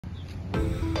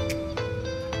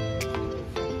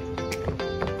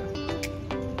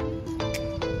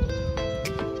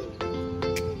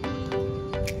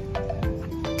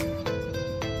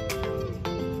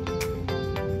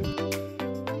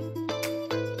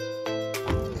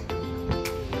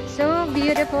So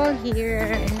beautiful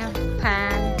here in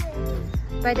Pan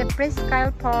by the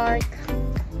Presque Park.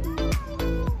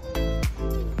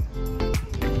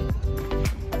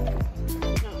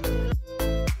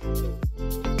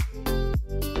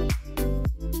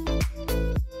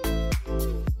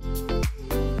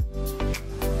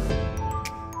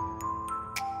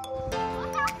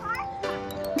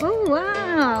 Oh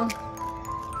wow!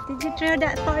 Did you throw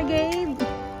that far, Gabe?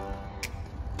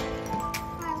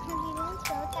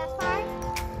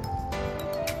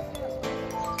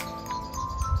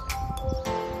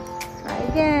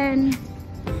 Again.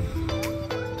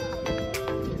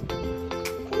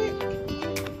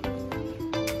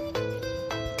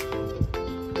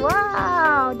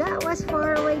 Wow, that was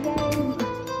far away, Gabe.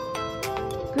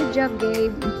 Good job,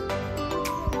 Gabe.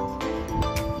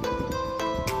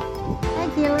 Hi,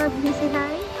 Caleb. Can you say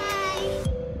hi? Hi.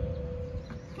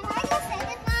 Can I just say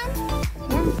it, Mom?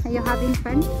 Yeah, are you having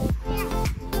fun? Yeah.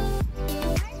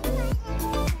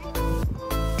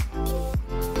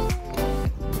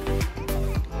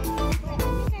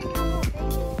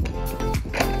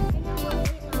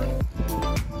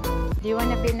 Do you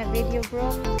want to be in a video,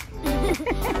 bro?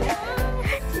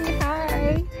 Say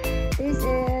hi. This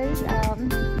is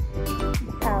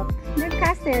their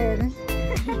cousins.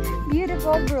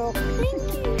 Beautiful, Brooke. Thank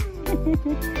you.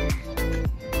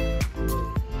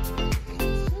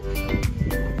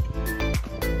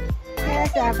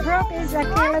 Yes, Brooke is a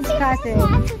Caleb's cousin.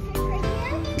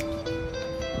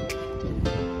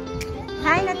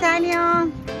 Hi, Nathaniel.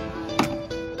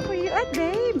 Where you at,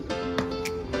 babe?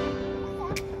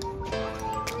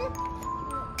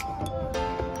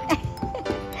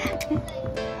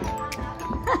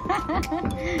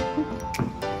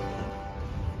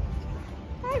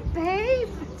 Hi, babe.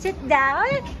 Sit down.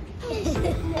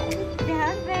 Sit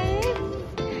down, babe.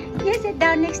 You sit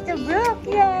down next to Brooke.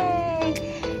 Yay!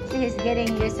 So he's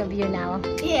getting used of you now.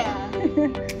 Yeah.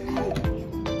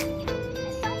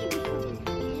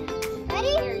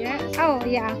 Ready? Yeah. Oh,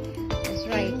 yeah. That's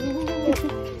right.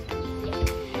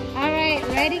 All right.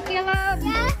 Ready, Caleb?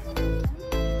 Yeah.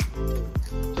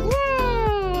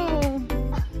 Whoa!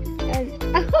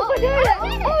 Oh, there!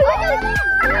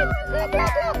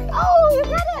 Oh, you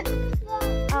got it!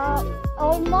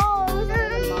 Almost.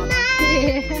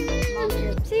 Yeah.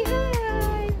 Say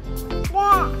hi.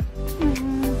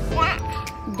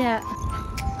 Da.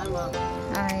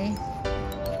 Hi.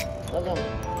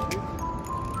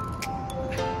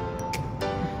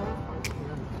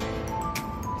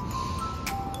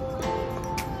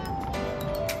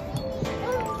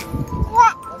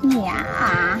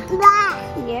 Yeah.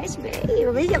 Yes, babe.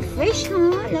 There's a fish,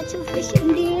 huh? Lots of fish in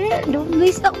there. Don't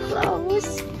be so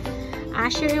close.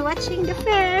 Asher watching the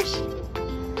fish.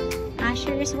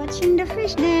 Asher is watching the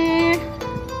fish there.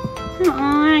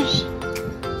 Gosh.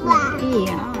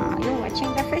 Yeah. You're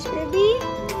watching the fish, baby?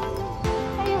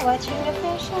 Are you watching the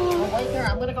fish? Huh? Wait there,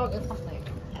 I'm gonna go get something.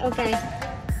 Okay.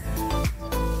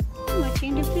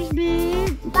 Watching the fish,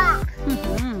 babe.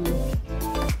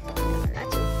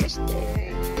 Lots of fish there.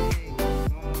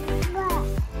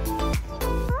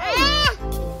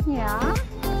 Yeah.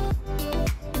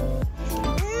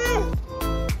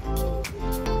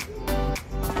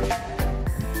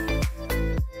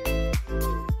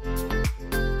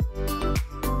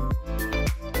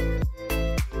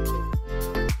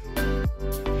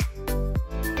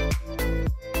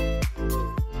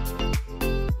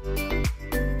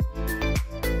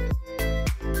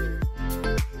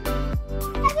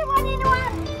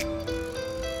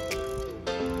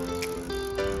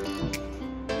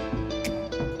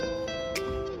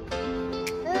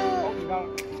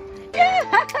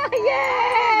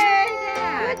 Yay!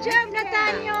 Good job,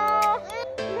 Nathaniel.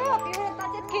 Look, you want to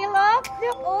touch it, Caleb?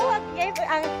 Look, oh,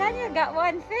 Nathaniel got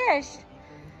one fish.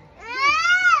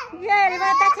 Yeah, you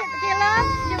want to touch it, Caleb?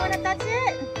 You want to touch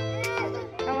it?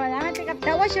 Come on, I'm going to pick up.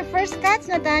 That was your first catch,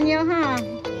 Nathaniel, huh?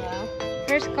 Yeah.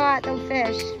 First caught of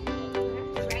fish.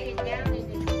 Write it down in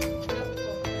this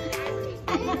notebook.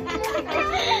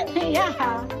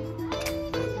 Yeah.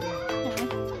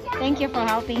 Thank you for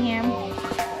helping him.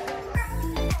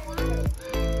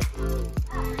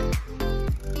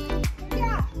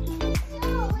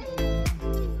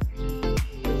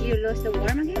 You lost the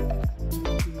worm again?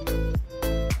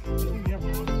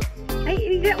 Hey,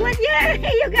 you got one? Yeah,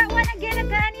 you got one again,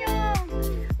 Nathaniel.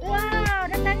 Wow,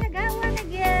 Nathaniel got one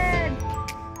again.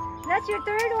 That's your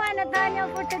third one, Nathaniel,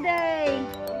 for today.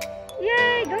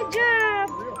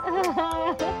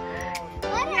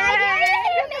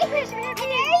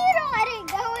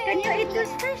 eat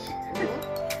those fish?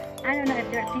 I don't know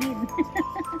if they're clean.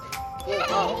 There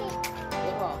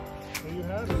you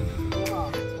have it.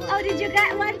 Oh, did you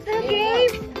get one too,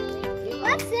 Gabe?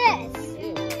 What's this?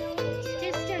 It's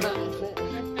just a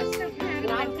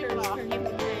lobster for him to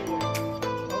play with.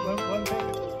 Oh, one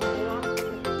ticket.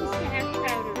 Just to have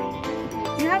powder in it.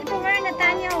 You have to learn,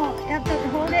 Nathaniel. You have to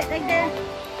hold it like this.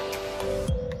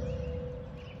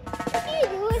 What do you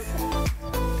do with this?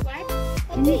 What?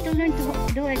 You need to learn to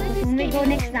do it. Because when we go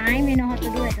next time, you know how to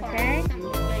do it, okay? Something to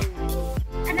play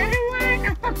with. Another one!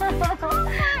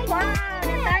 Wow,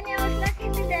 Nathaniel was lucky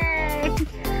today.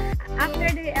 After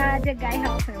the guy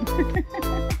helped him.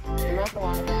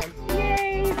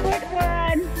 Yay, fourth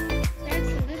one. That's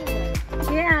a little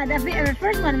one. Yeah, the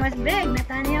first one was big,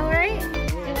 Nathaniel, right?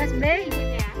 It was big.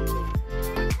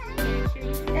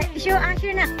 Yeah. Show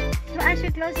Asher na. Show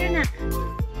Asher closer na.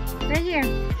 Right here.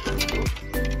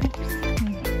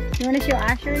 You want to show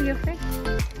Asher your fish?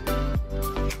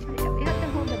 You have to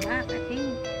hold the back, I think.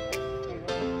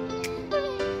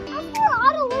 After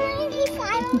all the learning, he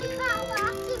finally caught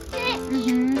lots of fish.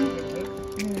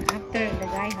 After the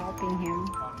guy helping him.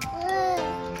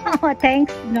 Ugh. Oh,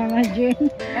 thanks, Norma June. You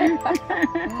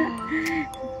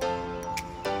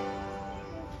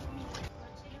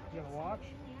got a watch?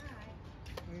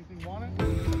 Anything want it?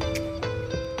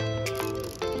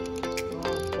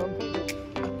 One ticket.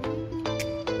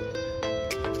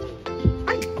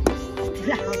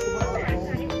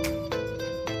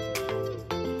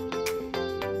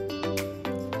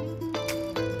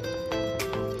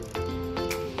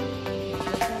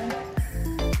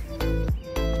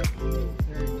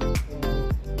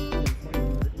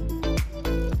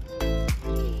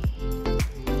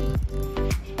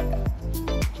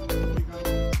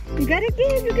 You got it,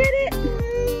 Gabe, you got it.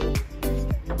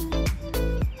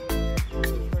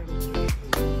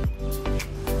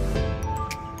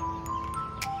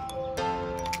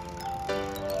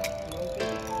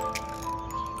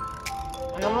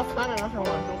 I almost got another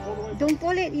one. Don't pull away. Don't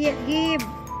pull it yet, Gabe.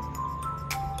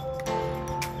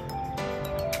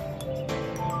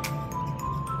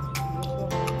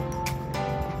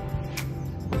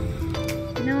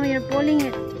 No, you're pulling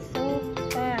it so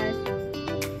fast.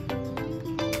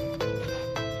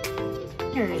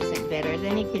 Here isn't better,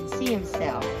 then he could see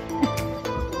himself.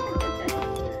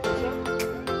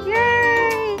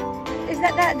 Yay! Is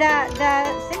that the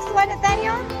sixth one,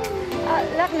 Nathaniel?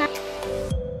 Look now.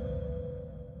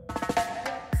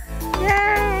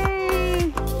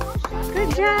 Yay!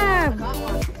 Good job.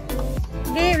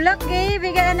 Gabe, look, Gabe.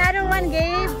 We got another one,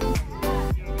 Gabe.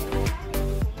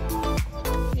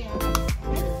 Yeah,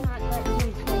 let's not let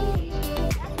him play.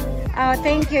 Oh,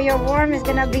 thank you. Your worm is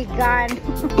gonna be gone.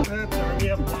 That's already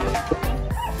up.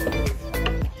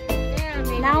 Yeah,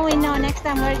 maybe. Now we know. Next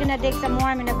time we're gonna dig some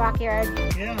worm in the backyard.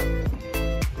 Yeah.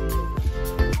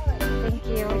 Thank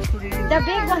you. The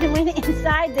big one went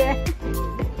inside there.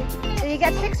 So you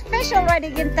got 6 fish already,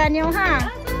 Nathaniel, huh?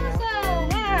 That's awesome.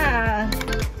 Yeah.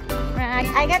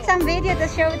 I got some video to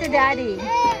show to Daddy.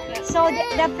 So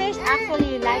the fish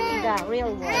actually like the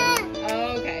real one.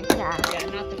 Oh, okay. Yeah. Yeah,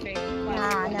 not the fake plastic No,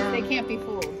 ones. no. They can't be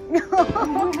fooled.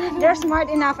 They're smart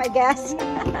enough, I guess.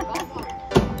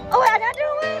 Oh, another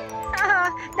one.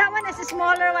 That one is a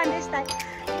smaller one this time.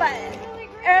 But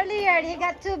earlier, he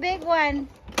got 2 big ones.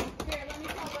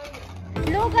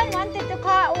 Logan wanted to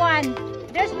caught one.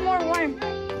 There's more worm.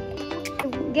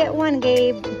 Get one,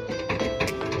 Gabe.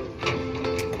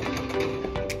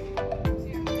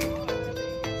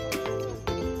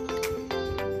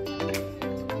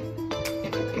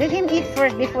 Let him eat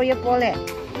first before you pull it.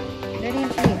 Let him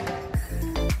eat.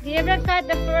 Did you ever caught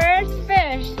the first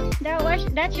fish?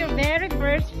 That's your very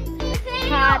first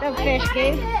caught of fish,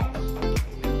 Gabe.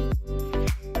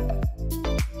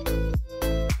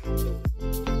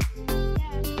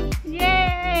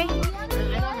 Yay!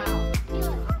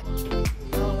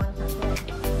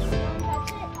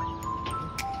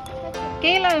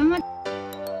 Kayla,